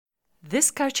This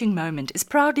coaching moment is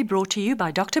proudly brought to you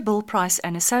by Dr. Bill Price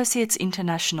and Associates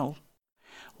International.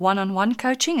 One-on-one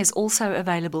coaching is also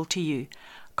available to you.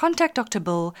 Contact Dr.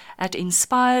 Bill at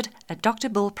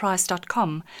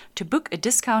inspired@drbillprice.com to book a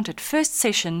discounted first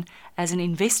session as an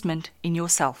investment in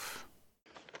yourself.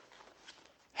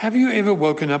 Have you ever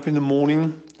woken up in the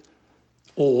morning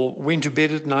or went to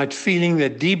bed at night feeling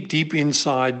that deep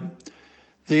inside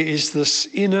there is this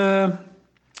inner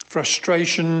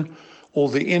frustration or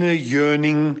the inner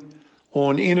yearning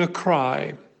or an inner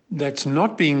cry that's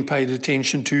not being paid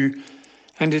attention to,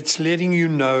 and it's letting you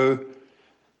know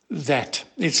that.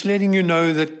 It's letting you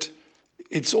know that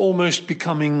it's almost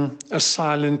becoming a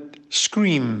silent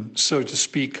scream, so to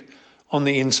speak, on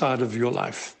the inside of your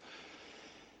life.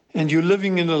 And you're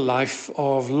living in a life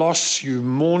of loss, you're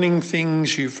mourning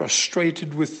things, you're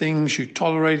frustrated with things, you're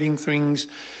tolerating things,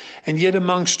 and yet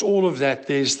amongst all of that,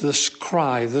 there's this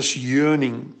cry, this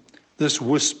yearning, this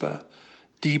whisper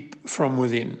deep from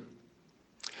within.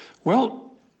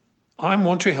 Well, I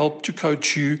want to help to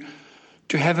coach you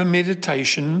to have a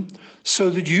meditation so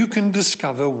that you can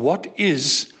discover what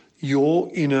is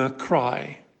your inner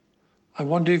cry. I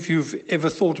wonder if you've ever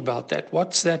thought about that.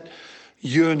 What's that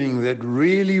yearning that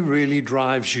really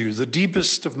drives you, the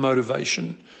deepest of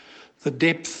motivation, the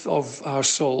depth of our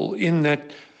soul, in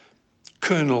that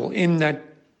kernel, in that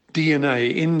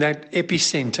DNA, in that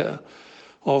epicenter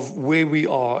of where we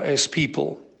are as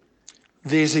people.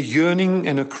 There's a yearning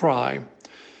and a cry.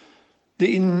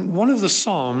 In one of the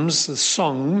Psalms, the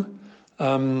song,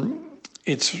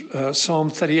 it's Psalm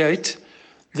 38,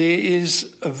 there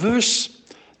is a verse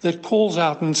that calls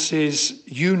out and says,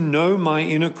 you know my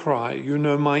inner cry, you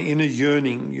know my inner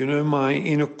yearning, you know my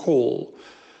inner call,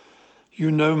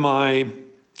 you know my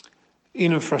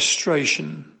inner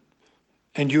frustration,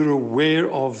 and you're aware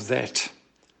of that.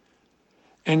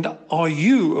 And are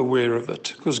you aware of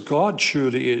it? Because God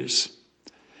surely is.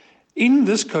 In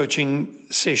this coaching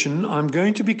session, I'm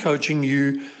going to be coaching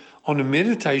you on a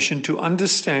meditation to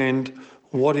understand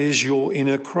what is your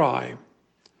inner cry.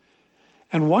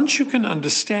 And once you can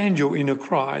understand your inner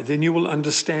cry, then you will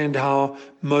understand how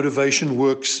motivation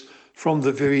works from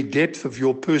the very depth of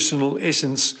your personal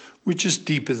essence, which is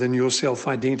deeper than your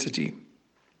self-identity.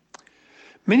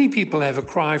 Many people have a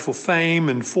cry for fame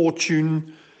and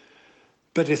fortune,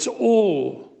 but it's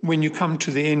all, when you come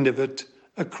to the end of it,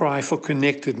 a cry for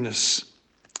connectedness,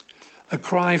 a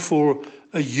cry for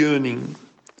a yearning.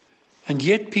 And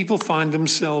yet people find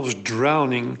themselves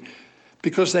drowning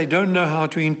because they don't know how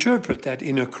to interpret that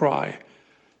inner cry.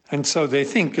 And so they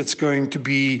think it's going to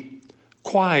be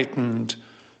quietened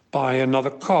by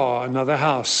another car, another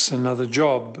house, another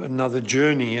job, another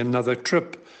journey, another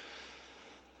trip,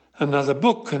 another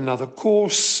book, another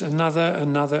course, another,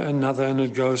 and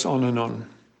it goes on and on.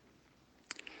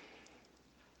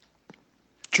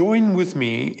 Join with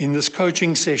me in this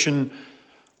coaching session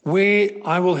where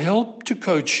I will help to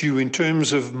coach you in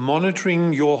terms of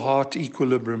monitoring your heart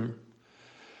equilibrium,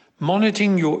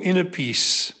 monitoring your inner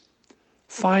peace,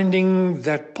 finding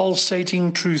that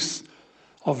pulsating truth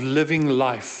of living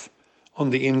life on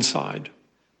the inside.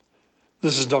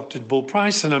 This is Dr. Bill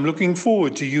Price, and I'm looking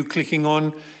forward to you clicking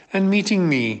on and meeting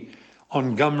me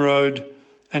on Gumroad.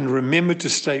 And remember to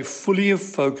stay fully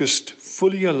focused,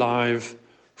 fully alive,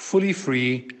 fully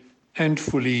free, and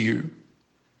fully you.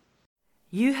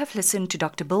 You have listened to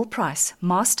Dr. Bill Price,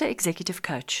 Master Executive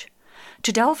Coach.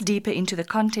 To delve deeper into the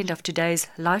content of today's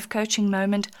life coaching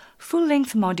moment,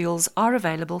 full-length modules are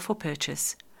available for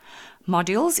purchase.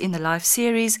 Modules in the live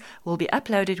series will be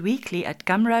uploaded weekly at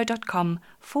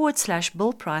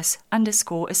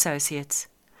gumroad.com/billprice_associates.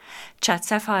 Chat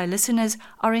Sapphire listeners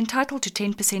are entitled to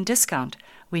 10% discount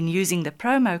when using the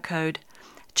promo code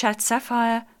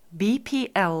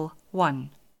ChatSapphire_BPL1.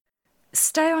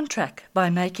 Stay on track by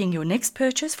making your next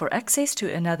purchase for access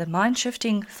to another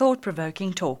mind-shifting,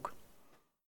 thought-provoking talk.